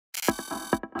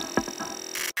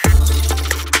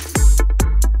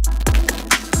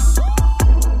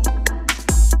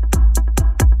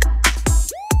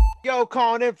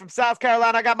calling in from South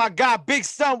Carolina. I got my guy, Big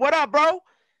Son. What up, bro?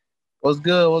 What's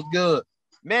good? What's good?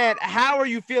 Man, how are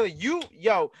you feeling?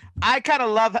 I kind of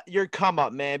love your come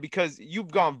up, man, because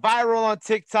you've gone viral on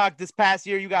TikTok this past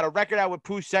year. You got a record out with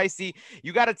Pooh Shiesty.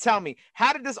 You got to tell me,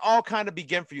 how did this all kind of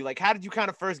begin for you? Like, how did you kind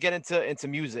of first get into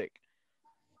music?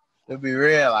 To be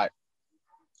real, like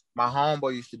my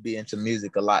homeboy used to be into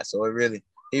music a lot, so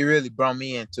he really brought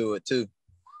me into it too.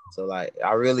 So like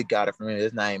I really got it from him.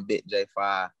 His name Big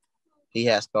J5. He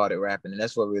had started rapping, and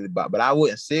that's what really bought. But I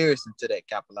wasn't serious until that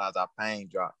Capitalize Our Pain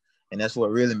drop, and that's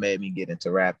what really made me get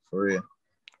into rap for real.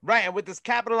 Right, and with this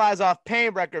Capitalize Off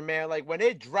Pain record, man, like when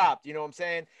it dropped, you know what I'm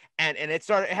saying? And it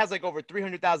has like over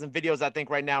 300,000 videos, I think,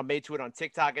 right now made to it on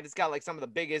TikTok. And it's got like some of the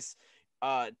biggest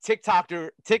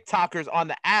TikTokers on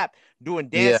the app doing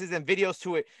Yeah. dances and videos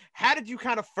to it. How did you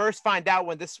kind of first find out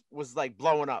when this was like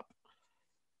blowing up?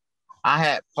 I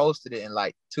had posted it, and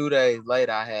like 2 days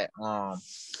later, I had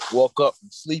woke up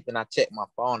from sleep and I checked my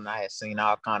phone and I had seen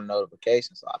all kind of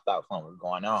notifications, so I thought something was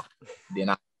going on. Then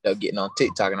I ended up getting on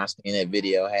TikTok and I seen that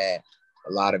video had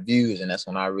a lot of views, and that's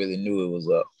when I really knew it was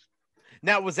up.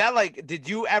 Now, was that like, did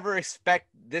you ever expect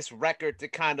this record to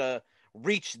kind of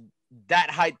reach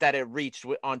that height that it reached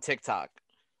on TikTok?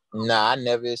 Nah, I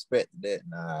never expected that.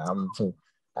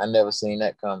 I never seen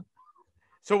that come.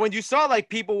 So when you saw like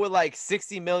people with like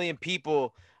 60 million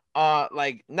people,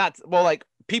 like not well, like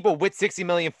people with 60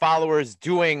 million followers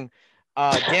doing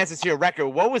dances to your record,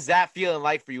 what was that feeling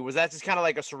like for you? Was that just kind of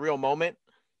like a surreal moment?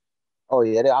 Oh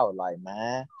yeah, I was like,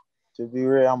 man, to be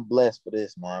real, I'm blessed for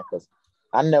this, man, because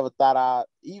I never thought I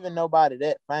even nobody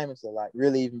that famous to like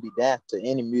really even be dancing to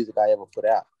any music I ever put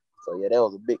out. So yeah, that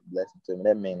was a big blessing to me.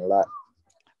 That meant a lot.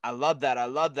 I love that. I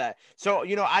love that. So,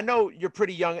 I know you're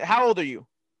pretty young. How old are you?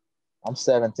 I'm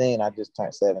 17. I just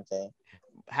turned 17.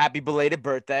 Happy belated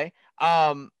birthday.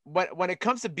 When it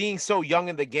comes to being so young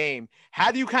in the game,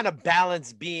 how do you kind of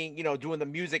balance being, doing the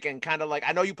music and kind of like,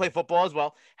 I know you play football as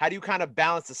well. How do you kind of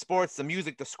balance the sports, the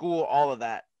music, the school, all of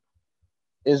that?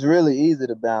 It's really easy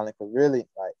to balance because really,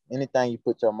 like anything you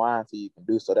put your mind to, you can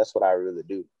do. So that's what I really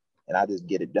do, and I just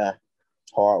get it done.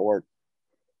 Hard work.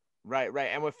 Right, right.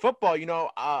 And with football,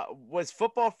 was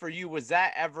football for you? Was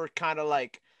that ever kind of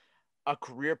like a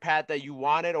career path that you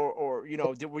wanted, or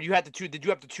did you have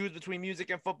to choose between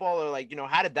music and football, or like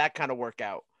how did that kind of work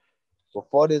out?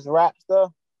 Before this rap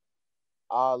stuff,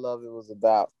 all of it was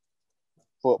about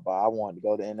football. I wanted to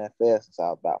go to NFL since I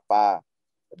was about 5.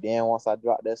 But then once I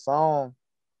dropped that song,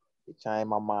 it changed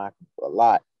my mind a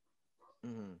lot.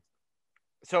 Mm-hmm.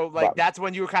 So like About, that's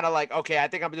when you were kind of like, okay, I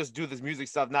think I'm gonna just do this music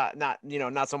stuff, not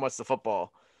so much the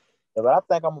football. yeah, but I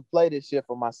think I'm gonna play this year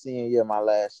for my senior year, my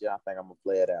last year. I think I'm gonna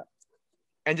play it out.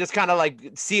 And just kind of like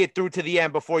see it through to the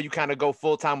end before you kind of go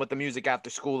full time with the music after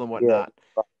school and Yeah. whatnot.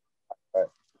 Right.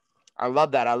 I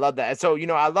love that. I love that. And so,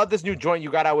 I love this new joint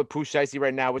you got out with Pooh Shiesty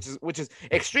right now, which is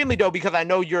extremely dope because I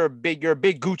know you're a big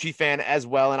Gucci fan as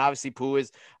well, and obviously Pooh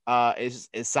is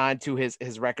signed to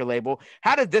his record label.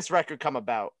 How did this record come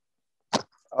about?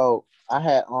 Oh, I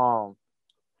had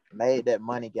made that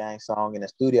Money Gang song in the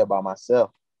studio by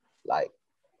myself, like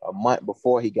a month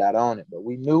before he got on it. But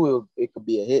we knew it could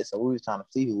be a hit, so we was trying to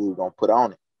see who we were gonna put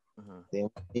on it. Mm-hmm. Then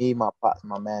me, my pops,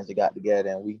 and my manager got together,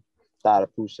 and we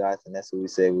started Pooh Shots, and that's what we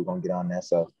said we were gonna get on there.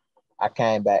 So I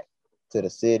came back to the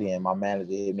city, and my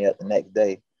manager hit me up the next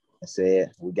day and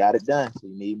said, "We got it done. So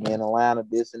you need me in Atlanta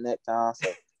this and that time." So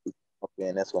okay,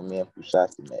 and that's what me and Pooh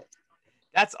Shots met.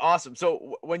 That's awesome.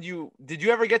 So did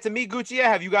you ever get to meet Gucci yet?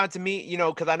 Have you gotten to meet,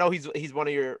 because I know he's one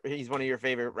of your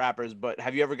favorite rappers, but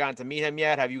have you ever gotten to meet him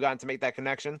yet? Have you gotten to make that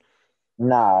connection?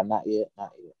 Nah, not yet.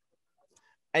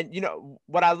 And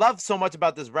what I love so much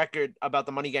about this record, about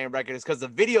the Money Gang record, is because the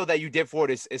video that you did for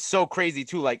it is so crazy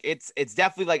too. Like it's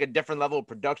definitely like a different level of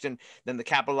production than the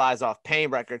Capitalize Off Pain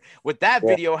record. With that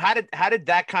video, how did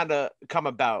that kind of come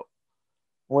about?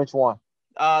 Which one?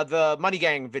 The Money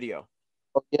Gang video.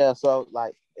 Oh, yeah, so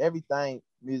like everything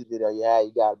music video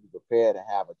you gotta be prepared and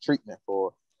have a treatment for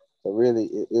it. So really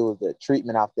it was a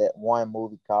treatment off that one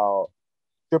movie called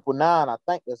 999, I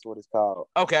think that's what it's called.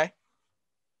 Okay.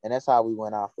 And that's how we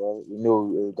went off of it. We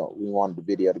knew we wanted the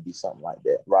video to be something like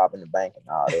that, robbing the bank and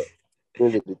all that.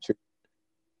 Really the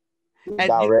treatment.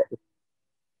 Direct.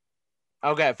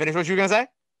 Okay, finish what you were gonna say?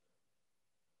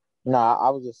 No, I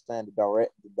was just saying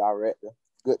the director,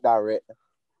 good director.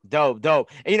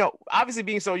 Dope. And, obviously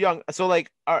being so young, so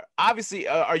like, are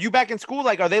you back in school?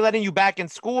 Like, are they letting you back in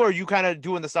school, or are you kind of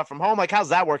doing the stuff from home? Like, how's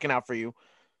that working out for you?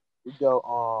 We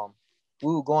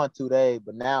were going 2 days,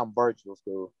 but now I'm virtual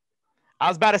school. I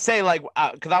was about to say, like,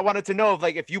 because I wanted to know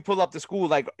if you pull up to school,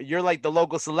 like, you're like the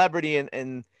local celebrity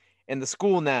in the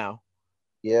school now.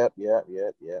 Yep.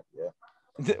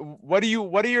 What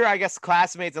are your, I guess,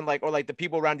 classmates and like, or like the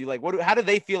people around you, like, how do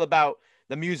they feel about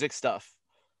the music stuff?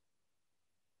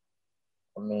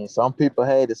 I mean, some people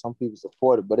hate it, some people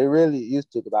support it, but it really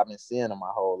used to because I've been seeing them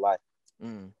my whole life.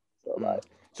 Mm. So Mm. like,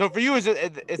 So for you, it's yeah.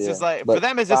 just like, for But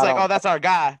them, it's if just I like, oh, don't, that's our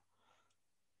guy.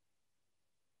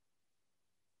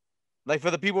 Like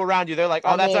for the people around you, they're like,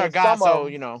 I oh, that's our mean, guy. some of So,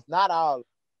 them, you know, not all,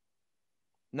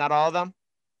 not all of them.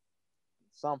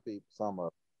 some people, some of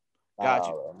them, not Got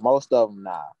you. all of them. Most of them,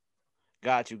 nah.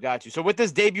 Got you. Got you. So with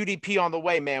this debut EP on the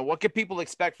way, man, what can people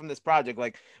expect from this project?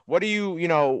 Like, what do you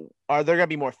know, are there going to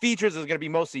be more features? Is it going to be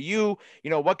mostly you? You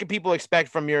know, what can people expect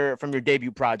from your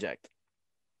debut project?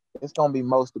 It's gonna be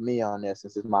most of me on there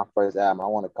since it's my first album. I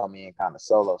want to come in kind of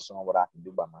solo, showing what I can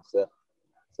do by myself.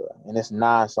 So, and it's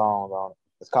 9 songs on it.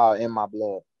 It's called In My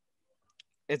Blood.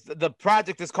 It's the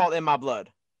project is called In My Blood.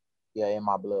 Yeah, In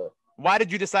My Blood. Why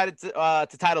did you decide to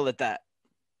title it that?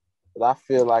 But I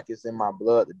feel like it's in my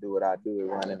blood to do what I do. It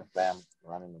running the family,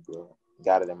 running the blood.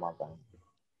 Got it in my veins.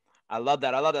 I love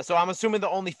that. I love that. So I'm assuming the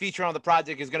only feature on the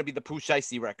project is going to be the Pooh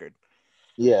Shiesty record.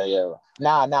 Yeah.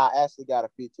 Nah. I actually got a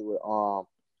feature with one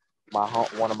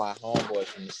of my homeboys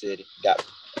from the city. Got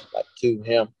like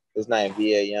him. His name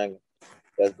V.A. Young.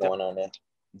 That's going on there.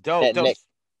 Dope. That Dope.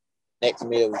 next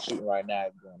meal we're shooting right now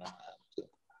is going on.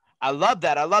 I love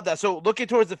that. I love that. So looking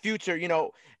towards the future, you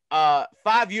know, 5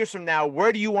 years from now,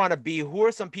 where do you want to be? Who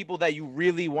are some people that you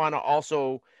really want to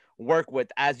also work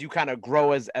with as you kind of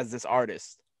grow as this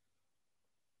artist?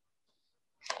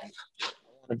 I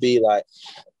want to be like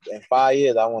in 5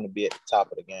 years. I want to be at the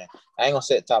top of the game. I ain't gonna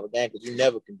say the top of the game because you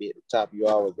never can be at the top. You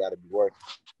always got to be working.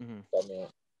 I mean,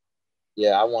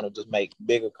 yeah, I want to just make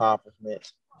bigger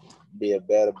accomplishments, be a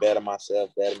better myself,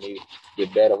 better me,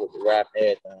 get better with the rap and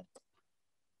everything.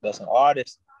 But some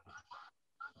artists,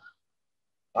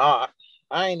 I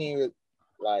ain't even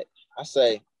like I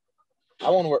say. I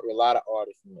want to work with a lot of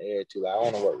artists in the area too. Like I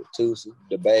want to work with Tusi,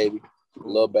 the Baby,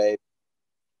 Lil Baby,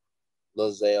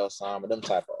 Lil Zell, Simon, them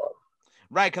type of artists.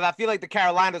 Right, because I feel like the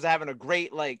Carolinas are having a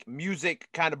great like music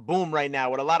kind of boom right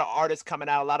now with a lot of artists coming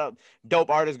out, a lot of dope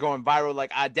artists going viral.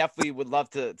 Like I definitely would love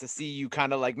to see you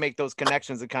kind of like make those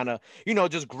connections and kind of, you know,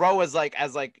 just grow as like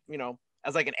you know,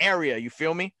 as like an area. You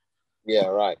feel me? Yeah,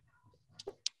 right.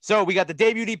 So we got the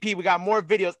debut EP, we got more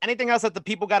videos. Anything else that the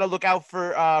people got to look out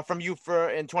for from you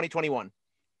for in 2021?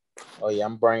 Oh yeah,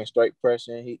 I'm bringing straight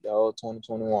pressure and heat the whole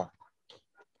 2021.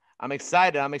 I'm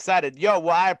excited. I'm excited. Yo,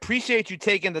 well, I appreciate you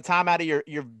taking the time out of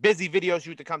your busy video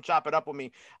shoot to come chop it up with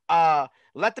me.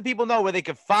 Let the people know where they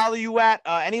can follow you at.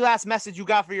 Any last message you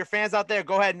got for your fans out there?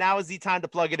 Go ahead. Now is the time to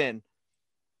plug it in.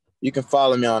 You can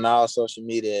follow me on all social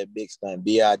media at Big Stunt,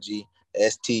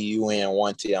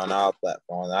 BIGSTUN1T on all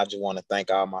platforms. I just want to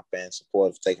thank all my fans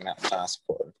support for taking out the time to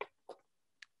support me.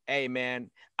 Hey,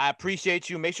 man, I appreciate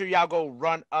you. Make sure y'all go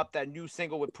run up that new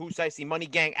single with Pooh Shiesty, Money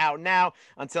Gang, out now.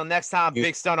 Until next time,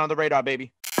 Big Stunt on the radar,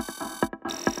 baby.